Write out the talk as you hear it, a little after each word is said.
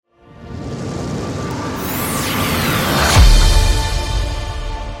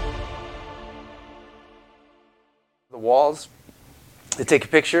walls to take a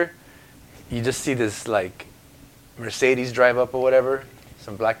picture. You just see this like Mercedes drive up or whatever,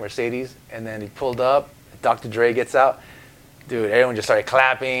 some black Mercedes, and then he pulled up. Dr. Dre gets out. Dude, everyone just started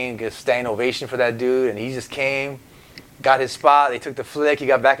clapping, gave standing ovation for that dude, and he just came, got his spot. They took the flick. He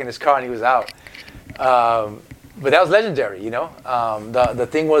got back in his car and he was out. But that was legendary, you know. The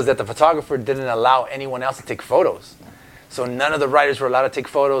thing was that the photographer didn't allow anyone else to take photos. So none of the writers were allowed to take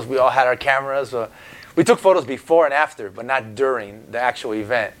photos. We all had our cameras. We took photos before and after, but not during the actual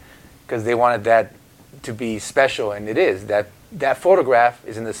event, because they wanted that to be special, and it is. That photograph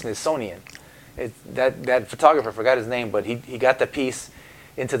is in the Smithsonian. That photographer, I forgot his name, but he got the piece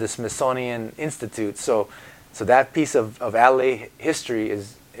into the Smithsonian Institute. So that piece of LA history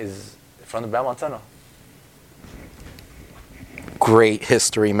is from the Belmont Tunnel. Great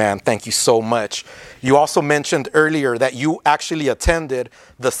history, man. Thank you so much. You also mentioned earlier that you actually attended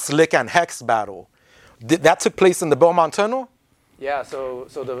the Slick and Hex battle. That took place in the Belmont Tunnel? Yeah, so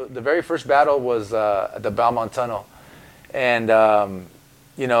the very first battle was at the Belmont Tunnel. And,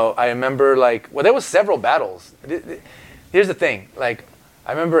 you know, I remember there was several battles. Here's the thing. Like,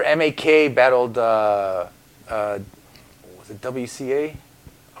 I remember MAK battled, was it WCA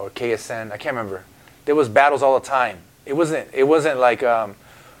or KSN? I can't remember. There was battles all the time. It wasn't like, it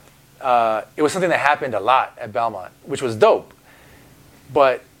was something that happened a lot at Belmont, which was dope.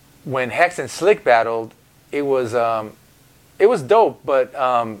 But when Hex and Slick battled, it was dope, but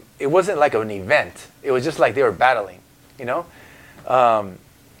it wasn't like an event. It was just like they were battling, you know?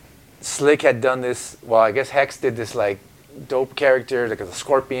 Slick had done this, well, I guess Hex did this like dope character, like a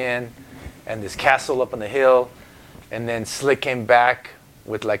scorpion, and this castle up on the hill. And then Slick came back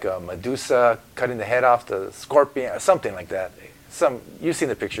with like a Medusa cutting the head off the scorpion, or something like that. You've seen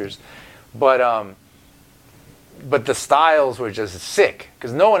the pictures. But the styles were just sick,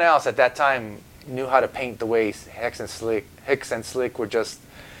 because no one else at that time knew how to paint the way Hex and Slick were just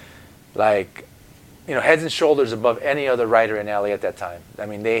like, you know, heads and shoulders above any other writer in LA at that time. I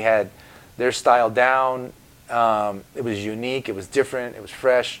mean, they had their style down. It was unique. It was different. It was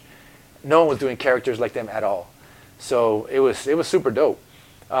fresh. No one was doing characters like them at all. So it was super dope.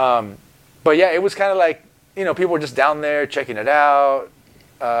 But yeah, it was kind of like, you know, people were just down there checking it out.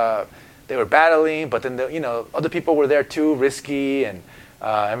 They were battling, but then you know, other people were there too, Risky, and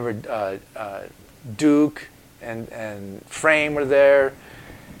I remember Duke and Frame were there.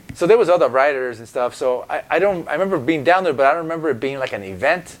 So there was other writers and stuff. So I remember being down there, but I don't remember it being like an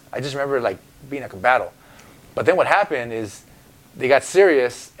event. I just remember like being like a battle. But then what happened is they got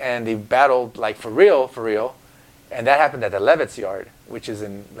serious and they battled like for real. And that happened at the Levitt's Yard, which is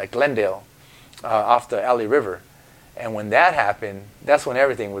in like Glendale, off the LA River. And when that happened, that's when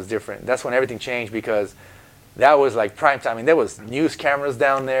everything was different. That's when everything changed, because that was like prime time. I mean, there was news cameras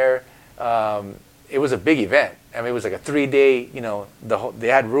down there. It was a big event. I mean, it was like a 3-day, you know, they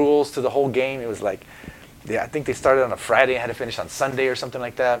had rules to the whole game. It was like, I think they started on a Friday and had to finish on Sunday or something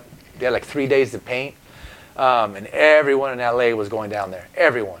like that. They had like 3 days to paint. And everyone in LA was going down there,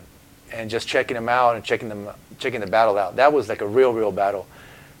 everyone, and just checking them out and checking the battle out. That was like a real battle,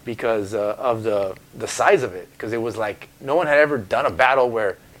 because of the size of it. Because it was like no one had ever done a battle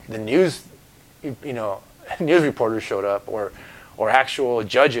where the news, you know, news reporters showed up, or actual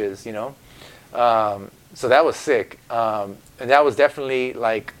judges, you know. So that was sick. And that was definitely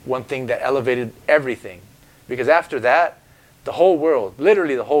like one thing that elevated everything, because after that, the whole world,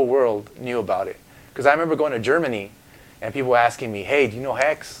 literally the whole world, knew about it. Because I remember going to Germany and people asking me, "Hey, do you know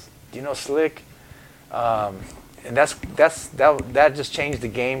Hex? Do you know Slick?" And that just changed the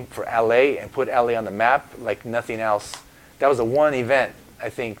game for LA and put LA on the map like nothing else. That was the one event, I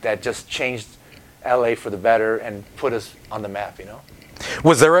think, that just changed LA for the better and put us on the map, you know.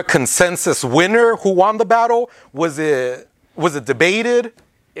 Was there a consensus winner who won the battle? Was it debated?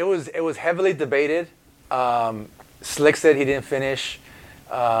 It was heavily debated. Slick said he didn't finish.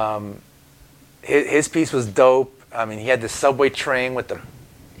 His piece was dope. I mean, he had the subway train with the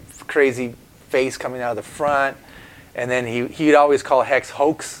crazy face coming out of the front, and then he'd always call Hex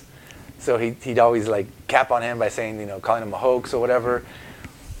hoax, so he'd always like cap on him by saying, you know, calling him a hoax or whatever.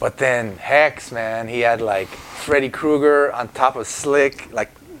 But then Hex, man, he had like Freddy Krueger on top of Slick, like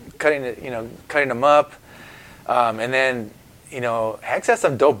cutting him up, and then, you know, Hex had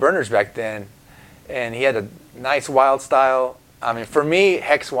some dope burners back then, and he had a nice wild style. I mean, for me,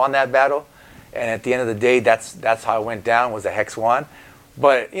 Hex won that battle. And at the end of the day, that's how it went down, was that Hex won.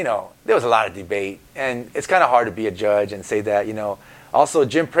 But, you know, there was a lot of debate. And it's kind of hard to be a judge and say that, you know. Also,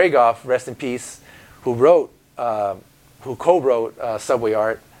 Jim Pragoff, rest in peace, who co-wrote Subway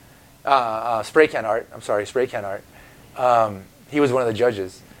Art, Spray Can Art, he was one of the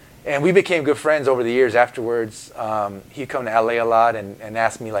judges. And we became good friends over the years afterwards. He'd come to LA a lot and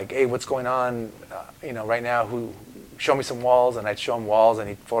ask me like, hey, what's going on, right now? Show me some walls, and I'd show him walls, and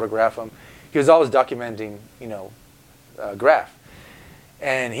he'd photograph them. He was always documenting, graph.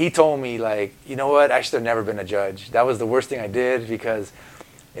 And he told me like, you know what? I should have never been a judge. That was the worst thing I did, because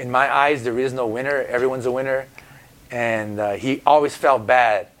in my eyes there is no winner. Everyone's a winner. And he always felt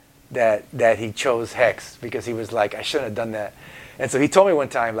bad that he chose HEX, because he was like, I shouldn't have done that. And so he told me one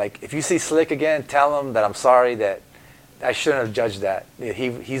time, like, if you see Slick again, tell him that I'm sorry, that I shouldn't have judged that.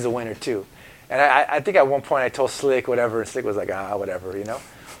 He's a winner too. And I think at one point I told Slick whatever, and Slick was like, whatever,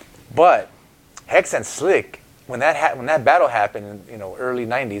 But HEX and Slick, when that battle happened, early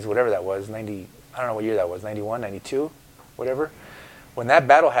 90s, whatever that was, 90, I don't know what year that was, 91, 92, whatever. When that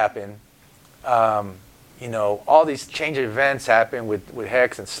battle happened, all these change of events happened with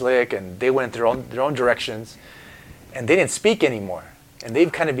HEX and Slick, and they went their own directions, and they didn't speak anymore. And they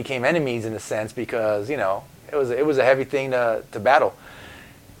kind of became enemies in a sense, because, it was a heavy thing to battle.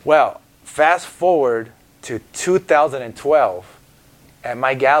 Well, fast forward to 2012, at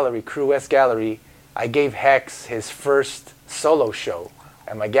my gallery, Crew West Gallery, I gave HEX his first solo show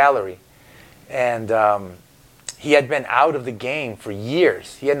at my gallery. And he had been out of the game for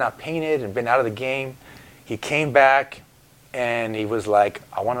years. He had not painted and been out of the game. He came back, and he was like,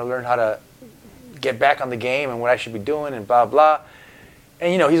 I want to learn how to get back on the game and what I should be doing and blah, blah.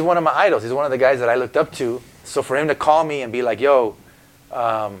 And, he's one of my idols. He's one of the guys that I looked up to. So for him to call me and be like, yo,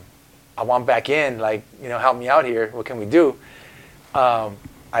 I want back in, like, help me out here. What can we do?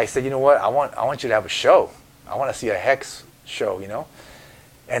 I said, you know what? I want you to have a show. I want to see a HEX show,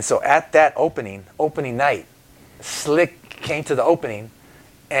 And so at that opening night, Slick came to the opening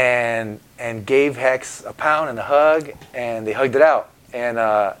and gave HEX a pound and a hug, and they hugged it out. And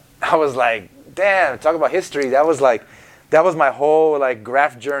I was like, damn, talk about history. That was my whole like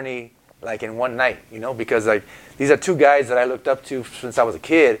graph journey, like in one night, because like these are two guys that I looked up to since I was a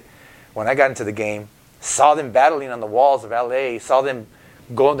kid. When I got into the game, saw them battling on the walls of LA, saw them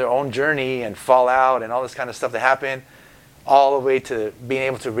go on their own journey and fall out and all this kind of stuff that happened, all the way to being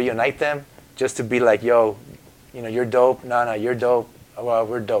able to reunite them, just to be like, yo, you're dope. No, you're dope. Well,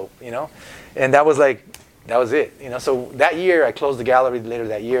 we're dope, And that was it, So that year I closed the gallery later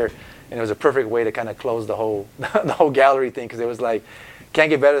that year, and it was a perfect way to kind of close the whole gallery thing, because it was like, can't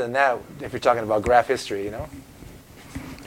get better than that if you're talking about graph history,